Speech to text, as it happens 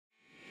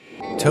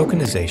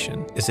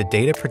Tokenization is a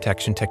data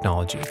protection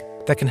technology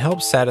that can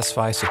help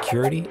satisfy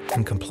security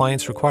and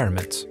compliance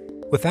requirements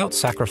without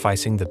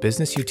sacrificing the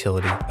business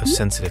utility of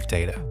sensitive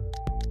data.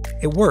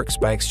 It works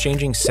by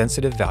exchanging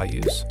sensitive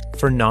values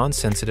for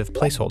non-sensitive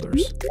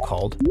placeholders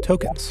called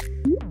tokens.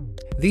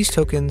 These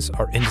tokens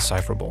are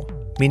indecipherable,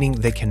 meaning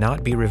they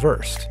cannot be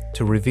reversed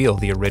to reveal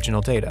the original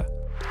data.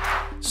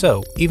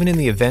 So, even in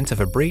the event of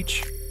a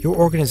breach, your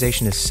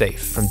organization is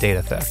safe from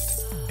data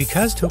theft.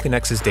 Because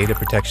TokenX's data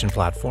protection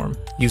platform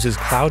uses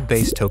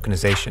cloud-based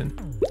tokenization,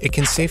 it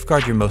can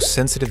safeguard your most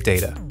sensitive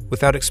data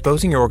without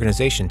exposing your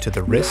organization to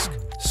the risk,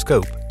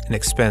 scope, and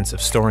expense of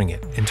storing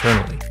it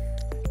internally.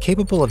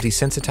 Capable of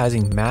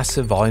desensitizing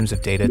massive volumes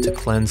of data to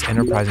cleanse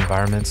enterprise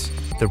environments,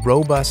 the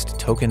robust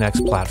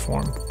TokenX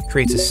platform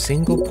creates a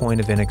single point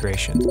of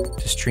integration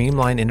to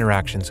streamline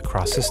interactions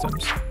across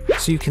systems,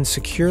 so you can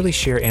securely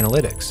share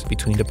analytics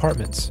between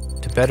departments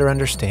to better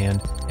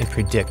understand and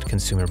predict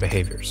consumer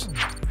behaviors.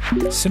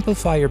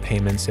 Simplify your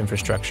payments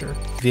infrastructure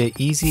via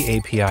easy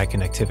API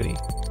connectivity.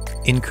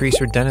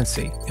 Increase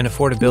redundancy and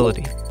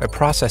affordability by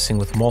processing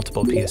with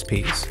multiple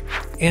PSPs.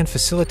 And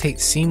facilitate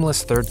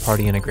seamless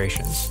third-party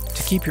integrations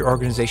to keep your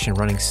organization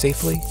running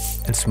safely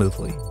and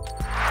smoothly.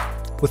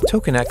 With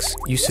TokenX,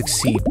 you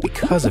succeed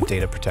because of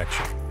data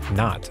protection,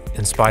 not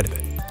in spite of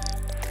it.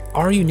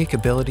 Our unique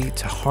ability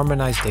to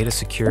harmonize data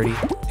security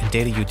and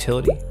data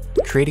utility,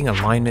 creating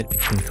alignment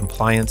between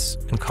compliance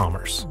and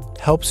commerce,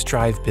 helps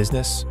drive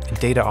business and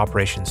data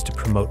operations to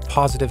promote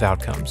positive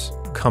outcomes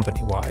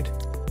company-wide.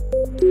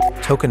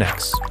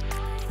 TokenX.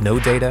 No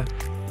data,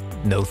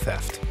 no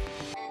theft.